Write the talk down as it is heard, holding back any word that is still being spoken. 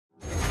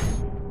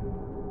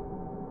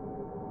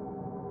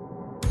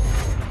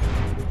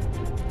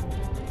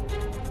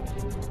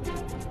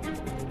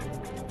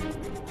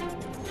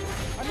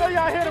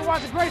y'all here to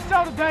watch a great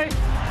show today.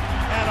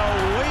 And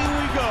away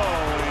we go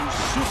in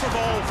Super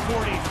Bowl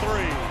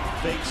XLIII.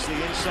 Fakes the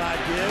inside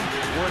give,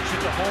 works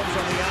it to Holmes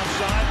on the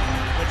outside,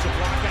 gets a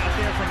block out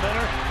there from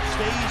Miller,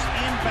 stays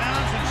in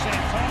bounds, and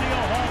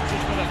Santonio Holmes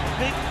has been a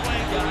big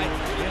play guy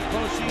in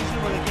postseason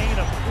with a gain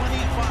of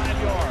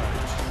 25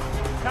 yards.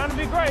 Time to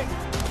be great.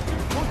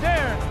 Who's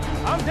daring?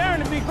 I'm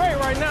daring to be great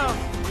right now.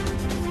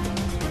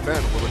 Ben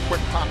with a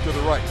quick pop to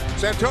the right.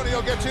 Santonio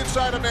gets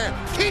inside a man,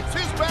 keeps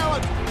his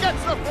balance, gets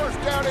the first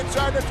down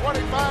inside the 25.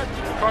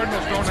 The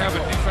Cardinals don't have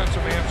a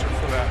defensive answer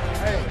for that.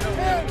 Hey,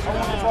 I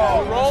want the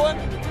ball. Rolling.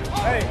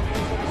 Hey,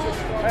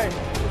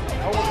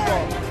 I want the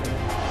ball.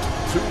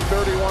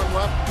 2:31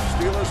 left.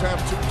 Steelers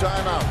have 2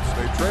 timeouts.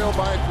 They trail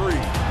by 3.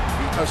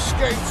 He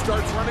escapes,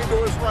 starts running to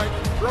his right,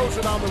 throws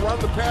it on the run.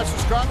 The pass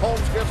is caught.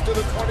 Holmes gets to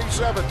the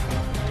 27.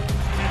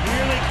 And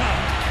here they come.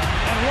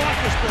 And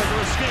Roethlisberger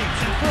escapes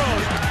and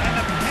throws, and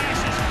the pass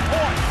is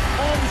caught.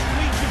 Holmes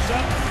reaches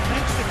up,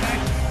 makes the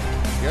catch.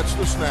 Gets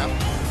the snap.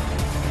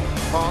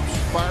 Pumps,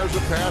 fires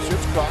a pass,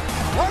 it's caught.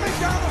 Running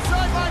down the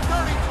sideline,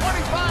 30,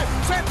 25.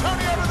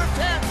 Santonio to the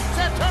 10.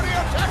 Santonio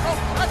tackled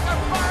at the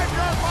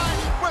 5-yard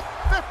line with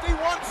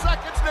 51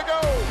 seconds to go.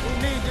 We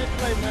need this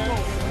play, man.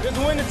 This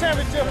win the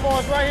championship for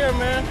us right here,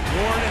 man.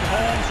 Ward and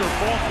Holmes are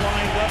both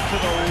lined up to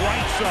the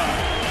right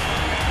side.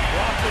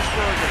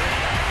 Roethlisberger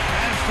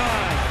has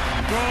time.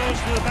 Throws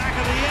to the back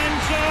of the end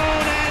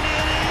zone, and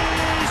it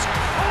is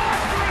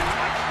caught for a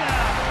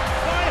touchdown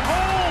by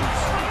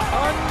Holmes.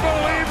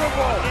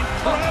 Unbelievable.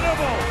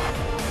 Incredible.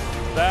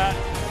 That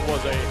was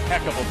a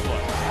heck of a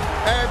play.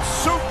 And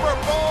Super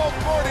Bowl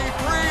 43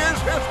 is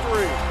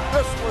history.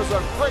 This was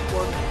a great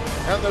one,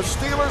 and the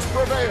Steelers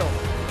prevail.